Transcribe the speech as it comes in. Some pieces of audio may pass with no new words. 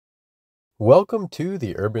Welcome to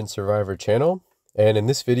the Urban Survivor channel, and in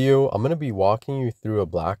this video I'm going to be walking you through a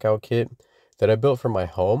blackout kit that I built for my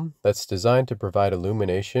home that's designed to provide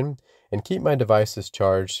illumination and keep my devices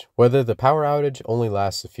charged whether the power outage only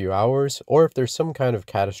lasts a few hours or if there's some kind of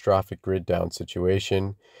catastrophic grid down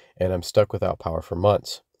situation and I'm stuck without power for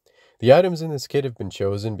months. The items in this kit have been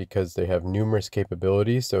chosen because they have numerous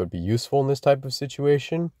capabilities that would be useful in this type of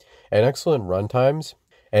situation and excellent runtimes.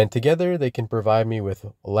 And together they can provide me with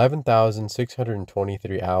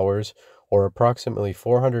 11,623 hours or approximately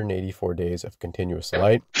 484 days of continuous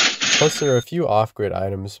light. Plus there are a few off-grid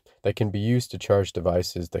items that can be used to charge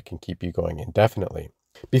devices that can keep you going indefinitely.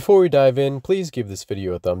 Before we dive in, please give this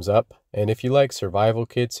video a thumbs up. And if you like survival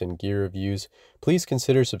kits and gear reviews, please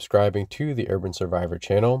consider subscribing to the Urban Survivor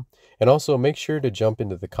channel. And also make sure to jump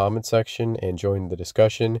into the comment section and join the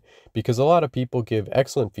discussion because a lot of people give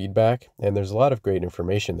excellent feedback and there's a lot of great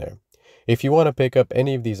information there. If you want to pick up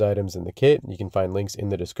any of these items in the kit, you can find links in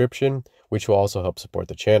the description, which will also help support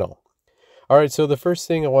the channel. Alright, so the first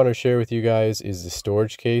thing I want to share with you guys is the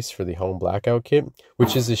storage case for the home blackout kit,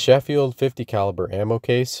 which is the Sheffield 50 caliber ammo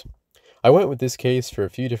case. I went with this case for a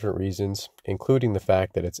few different reasons, including the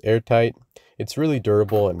fact that it's airtight, it's really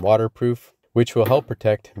durable and waterproof, which will help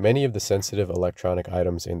protect many of the sensitive electronic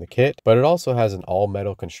items in the kit, but it also has an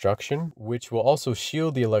all-metal construction, which will also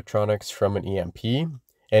shield the electronics from an EMP,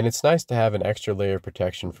 and it's nice to have an extra layer of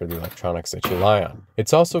protection for the electronics that you rely on.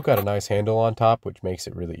 It's also got a nice handle on top, which makes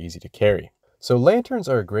it really easy to carry. So lanterns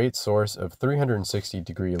are a great source of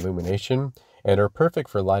 360-degree illumination and are perfect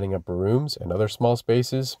for lighting up rooms and other small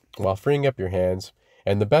spaces while freeing up your hands,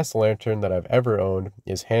 and the best lantern that I've ever owned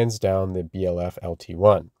is hands down the BLF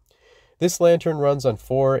LT1. This lantern runs on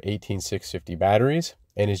 4 18650 batteries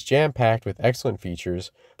and is jam-packed with excellent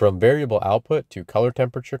features from variable output to color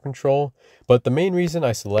temperature control, but the main reason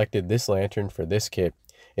I selected this lantern for this kit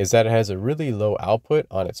is that it has a really low output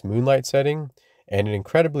on its moonlight setting and an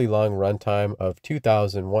incredibly long runtime of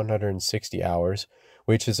 2,160 hours,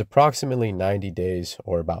 which is approximately 90 days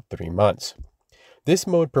or about 3 months. This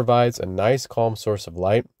mode provides a nice calm source of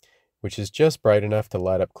light, which is just bright enough to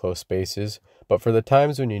light up close spaces, but for the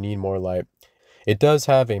times when you need more light, it does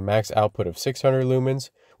have a max output of 600 lumens,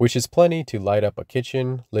 which is plenty to light up a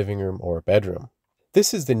kitchen, living room, or bedroom.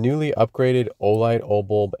 This is the newly upgraded Olight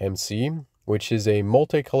Bulb MC, which is a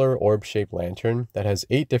multicolor orb-shaped lantern that has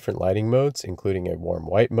 8 different lighting modes, including a warm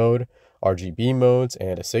white mode, RGB modes,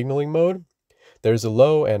 and a signaling mode. There's a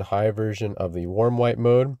low and high version of the warm white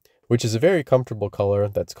mode, which is a very comfortable color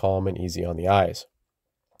that's calm and easy on the eyes.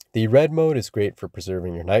 The red mode is great for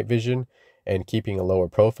preserving your night vision and keeping a lower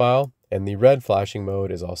profile, and the red flashing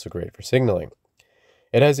mode is also great for signaling.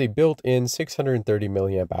 It has a built-in 630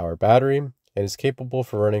 mAh battery and is capable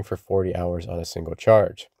for running for 40 hours on a single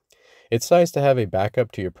charge. It's nice to have a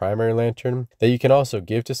backup to your primary lantern that you can also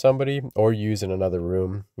give to somebody or use in another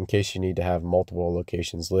room in case you need to have multiple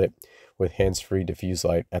locations lit with hands-free diffuse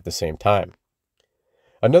light at the same time.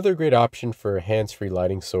 Another great option for a hands-free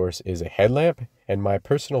lighting source is a headlamp, and my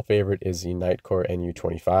personal favorite is the Nightcore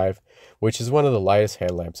NU25, which is one of the lightest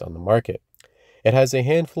headlamps on the market. It has a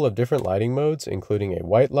handful of different lighting modes, including a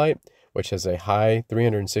white light, which has a high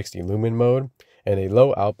 360 lumen mode, and a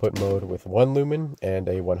low output mode with 1 lumen and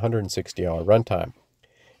a 160-hour runtime.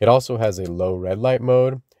 It also has a low red light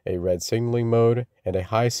mode, a red signaling mode, and a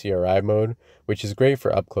high CRI mode, which is great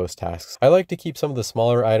for up-close tasks. I like to keep some of the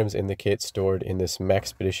smaller items in the kit stored in this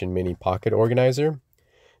Mexpedition Mini Pocket Organizer.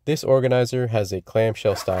 This organizer has a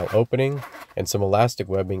clamshell style opening and some elastic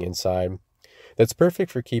webbing inside that's perfect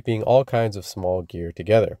for keeping all kinds of small gear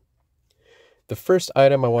together. The first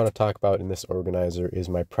item I want to talk about in this organizer is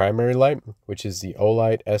my primary light, which is the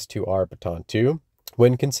Olight S2R Baton 2.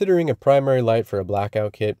 When considering a primary light for a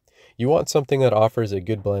blackout kit, you want something that offers a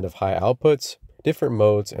good blend of high outputs, different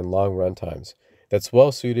modes, and long runtimes that's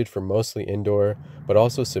well suited for mostly indoor, but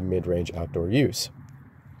also some mid-range outdoor use.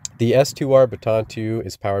 The S2R Baton 2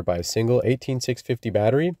 is powered by a single 18650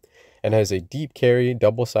 battery and has a deep carry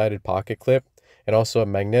double-sided pocket clip and also a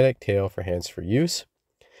magnetic tail for hands-free use.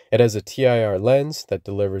 It has a TIR lens that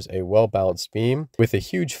delivers a well-balanced beam with a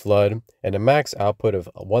huge flood and a max output of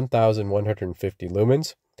 1,150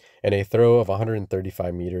 lumens and a throw of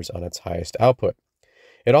 135 meters on its highest output.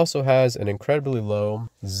 It also has an incredibly low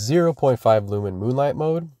 0.5 lumen moonlight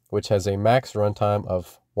mode, which has a max runtime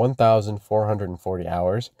of 1,440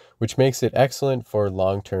 hours, which makes it excellent for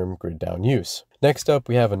long-term grid down use. Next up,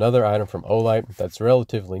 we have another item from Olight that's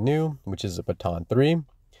relatively new, which is a Baton 3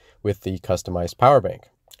 with the customized power bank.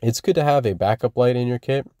 It's good to have a backup light in your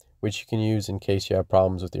kit, which you can use in case you have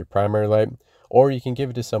problems with your primary light, or you can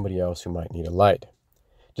give it to somebody else who might need a light.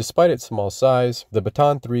 Despite its small size, the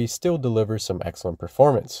Baton 3 still delivers some excellent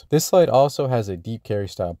performance. This light also has a deep carry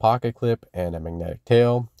style pocket clip and a magnetic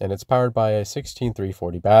tail, and it's powered by a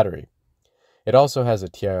 16340 battery. It also has a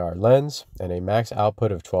TIR lens and a max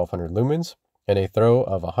output of 1200 lumens and a throw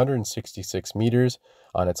of 166 meters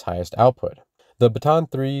on its highest output. The Baton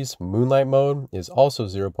 3's Moonlight mode is also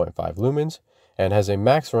 0.5 lumens and has a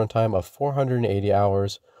max runtime of 480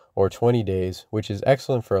 hours or 20 days, which is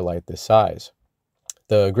excellent for a light this size.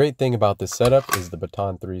 The great thing about this setup is the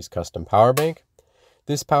Baton 3's custom power bank.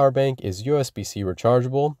 This power bank is USB-C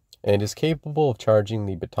rechargeable and is capable of charging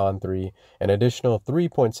the Baton 3 an additional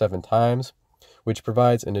 3.7 times, which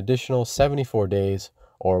provides an additional 74 days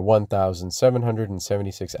or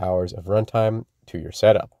 1,776 hours of runtime to your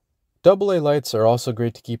setup. AA lights are also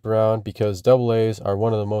great to keep around because AA's are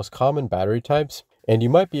one of the most common battery types, and you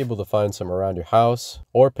might be able to find some around your house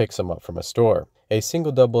or pick some up from a store. A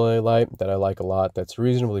single AA light that I like a lot that's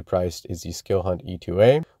reasonably priced is the Skill Hunt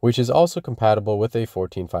E2A, which is also compatible with a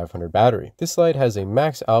 14500 battery. This light has a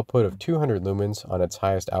max output of 200 lumens on its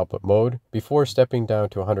highest output mode before stepping down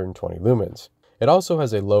to 120 lumens. It also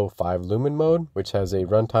has a low 5 lumen mode, which has a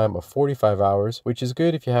runtime of 45 hours, which is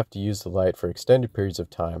good if you have to use the light for extended periods of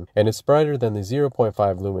time, and it's brighter than the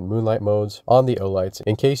 0.5 lumen moonlight modes on the O-lights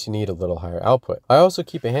in case you need a little higher output. I also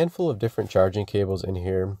keep a handful of different charging cables in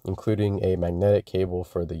here, including a magnetic cable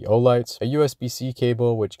for the O-lights, a USB-C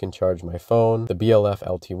cable which can charge my phone, the BLF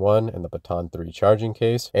LT1 and the Baton 3 charging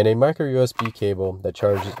case, and a micro USB cable that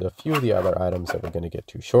charges a few of the other items that we're going to get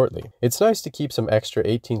to shortly. It's nice to keep some extra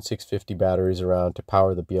 18650 batteries around to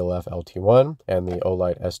power the BLF LT1 and the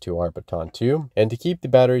Olight S2R Baton 2, and to keep the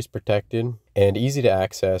batteries protected and easy to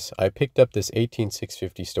access, I picked up this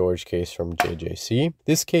 18650 storage case from JJC.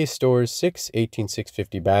 This case stores 6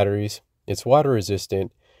 18650 batteries. It's water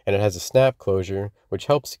resistant and it has a snap closure, which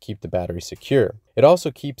helps to keep the battery secure. It also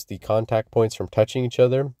keeps the contact points from touching each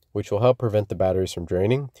other, which will help prevent the batteries from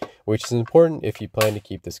draining, which is important if you plan to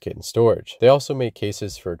keep this kit in storage. They also make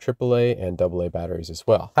cases for AAA and AA batteries as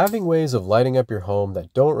well. Having ways of lighting up your home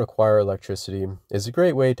that don't require electricity is a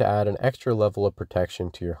great way to add an extra level of protection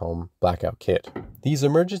to your home blackout kit. These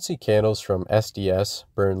emergency candles from SDS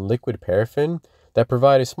burn liquid paraffin that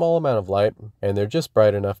provide a small amount of light, and they're just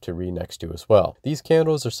bright enough to read next to as well. These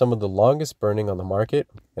candles are some of the longest burning on the market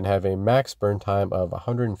and have a max burn time of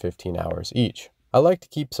 115 hours each. I like to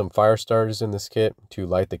keep some fire starters in this kit to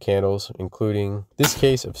light the candles, including this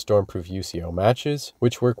case of stormproof UCO matches,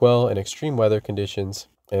 which work well in extreme weather conditions,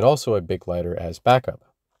 and also a big lighter as backup.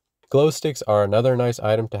 Glow sticks are another nice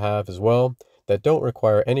item to have as well that don't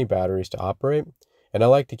require any batteries to operate, and I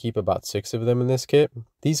like to keep about 6 of them in this kit.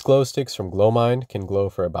 These glow sticks from Glowmind can glow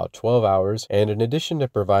for about 12 hours, and in addition to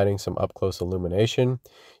providing some up-close illumination,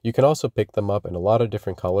 you can also pick them up in a lot of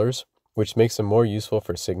different colors, which makes them more useful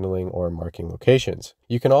for signaling or marking locations.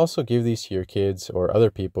 You can also give these to your kids or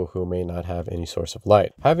other people who may not have any source of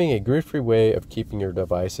light. Having a grid-free way of keeping your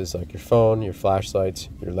devices like your phone, your flashlights,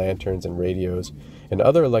 your lanterns and radios, and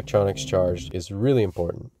other electronics charged is really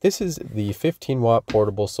important. This is the 15-watt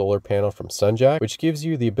portable solar panel from Sunjack, which gives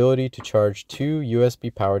you the ability to charge 2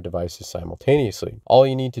 USB-powered devices simultaneously. All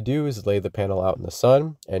you need to do is lay the panel out in the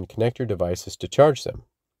sun and connect your devices to charge them.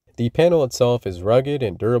 The panel itself is rugged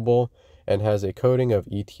and durable and has a coating of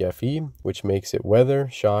ETFE, which makes it weather,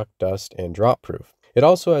 shock, dust, and drop proof. It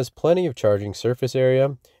also has plenty of charging surface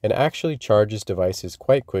area and actually charges devices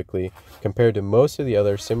quite quickly compared to most of the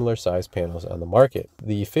other similar sized panels on the market.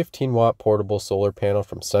 The 15-watt portable solar panel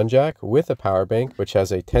from Sunjack with a power bank, which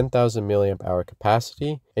has a 10,000 mAh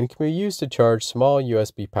capacity and can be used to charge small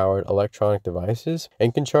USB-powered electronic devices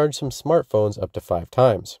and can charge some smartphones up to 5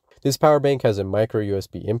 times. This power bank has a micro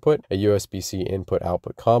USB input, a USB-C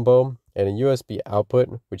input-output combo, and a USB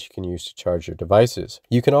output which you can use to charge your devices.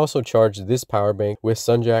 You can also charge this power bank with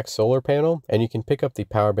Sunjack's solar panel, and you can pick up the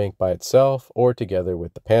power bank by itself or together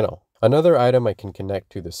with the panel. Another item I can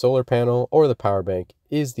connect to the solar panel or the power bank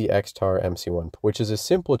is the XTAR MC1, which is a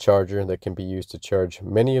simple charger that can be used to charge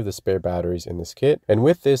many of the spare batteries in this kit. And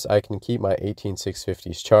with this, I can keep my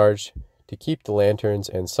 18650s charged to keep the lanterns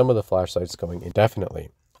and some of the flashlights going indefinitely.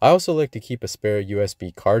 I also like to keep a spare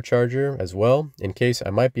USB car charger as well, in case I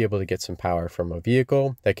might be able to get some power from a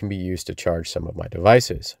vehicle that can be used to charge some of my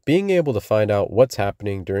devices. Being able to find out what's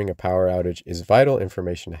happening during a power outage is vital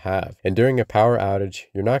information to have. And during a power outage,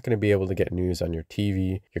 you're not going to be able to get news on your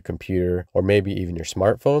TV, your computer, or maybe even your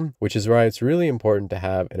smartphone, which is why it's really important to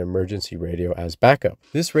have an emergency radio as backup.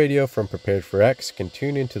 This radio from Prepared for X can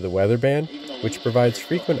tune into the weather band, which provides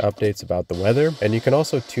frequent updates about the weather, and you can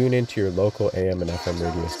also tune into your local AM and FM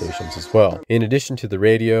radio stations as well. In addition to the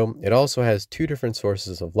radio, it also has 2 different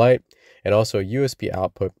sources of light, and also a USB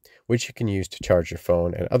output, which you can use to charge your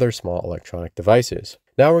phone and other small electronic devices.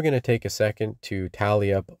 Now we're going to take a second to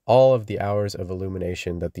tally up all of the hours of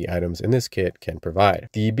illumination that the items in this kit can provide.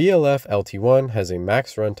 The BLF LT1 has a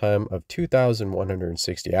max runtime of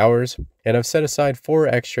 2,160 hours, and I've set aside 4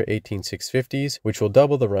 extra 18650s, which will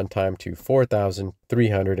double the runtime to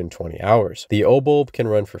 4,320 hours. The O-bulb can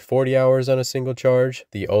run for 40 hours on a single charge.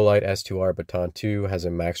 The Olight S2R Baton 2 has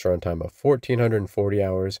a max runtime of 1,440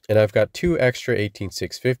 hours, and I've got 2 extra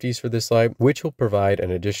 18650s for this light, which will provide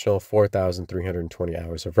an additional 4,320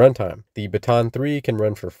 hours of runtime. The Baton 3 can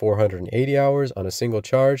run for 480 hours on a single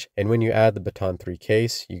charge, and when you add the Baton 3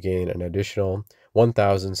 case, you gain an additional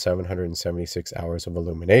 1,776 hours of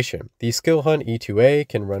illumination. The Skill Hunt E2A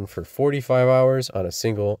can run for 45 hours on a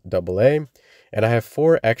single AA, and I have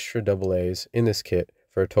 4 extra AAs in this kit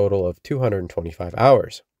for a total of 225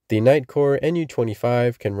 hours. The Nightcore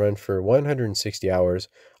NU25 can run for 160 hours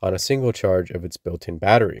on a single charge of its built-in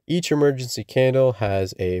battery. Each emergency candle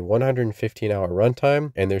has a 115-hour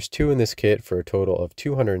runtime, and there's 2 in this kit for a total of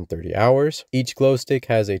 230 hours. Each glow stick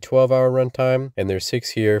has a 12-hour runtime, and there's 6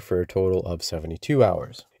 here for a total of 72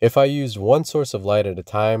 hours. If I used one source of light at a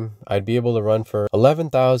time, I'd be able to run for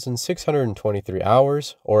 11,623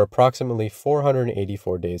 hours, or approximately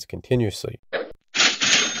 484 days continuously,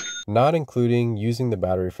 not including using the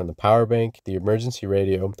battery from the power bank, the emergency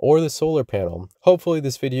radio, or the solar panel. Hopefully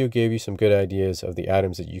this video gave you some good ideas of the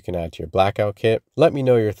items that you can add to your Blackout kit. Let me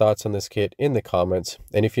know your thoughts on this kit in the comments,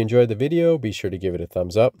 and if you enjoyed the video, be sure to give it a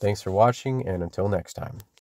thumbs up. Thanks for watching, and until next time.